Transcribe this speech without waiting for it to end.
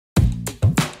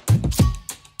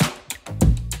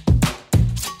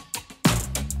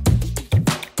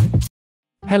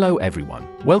Hello everyone,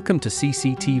 welcome to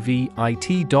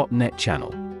cctvit.net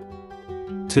channel.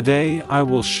 Today I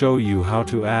will show you how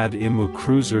to add Imou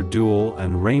Cruiser Dual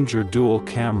and Ranger Dual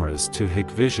cameras to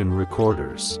Hikvision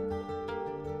recorders.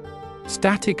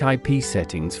 Static IP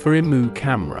settings for Imou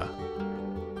camera.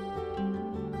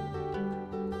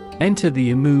 Enter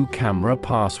the Imou camera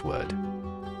password.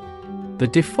 The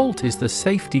default is the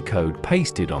safety code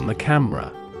pasted on the camera.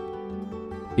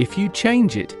 If you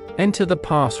change it, enter the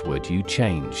password you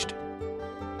changed.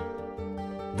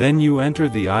 Then you enter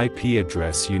the IP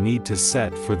address you need to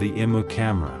set for the Imou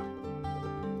camera.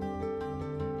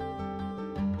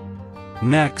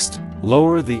 Next,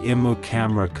 lower the Imou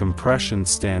camera compression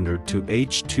standard to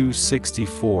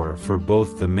H.264 for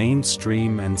both the main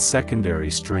stream and secondary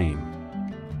stream.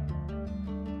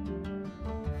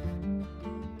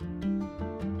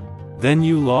 Then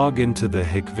you log into the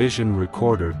Hikvision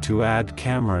recorder to add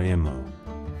camera Imou.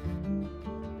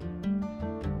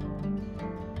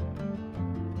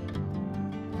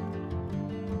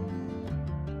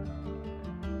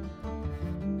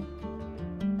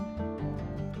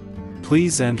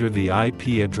 Please enter the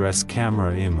IP address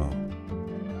camera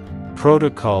Imou.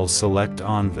 Protocol select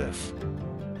ONVIF.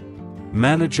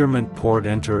 Management port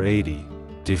enter 80,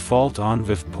 default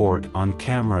ONVIF port on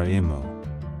camera Imou.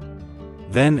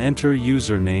 Then enter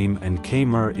username and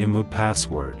camera Imou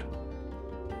password.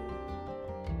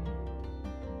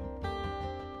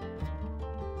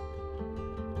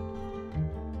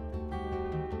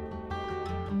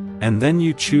 And then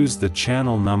you choose the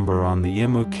channel number on the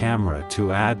Imou camera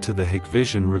to add to the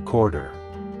Hikvision recorder.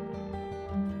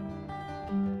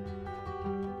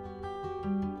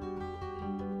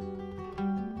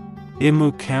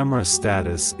 Imou camera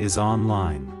status is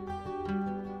online.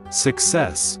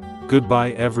 Success!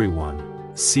 Goodbye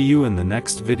everyone. See you in the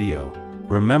next video.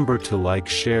 Remember to like,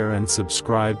 share and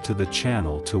subscribe to the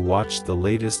channel to watch the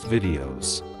latest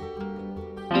videos.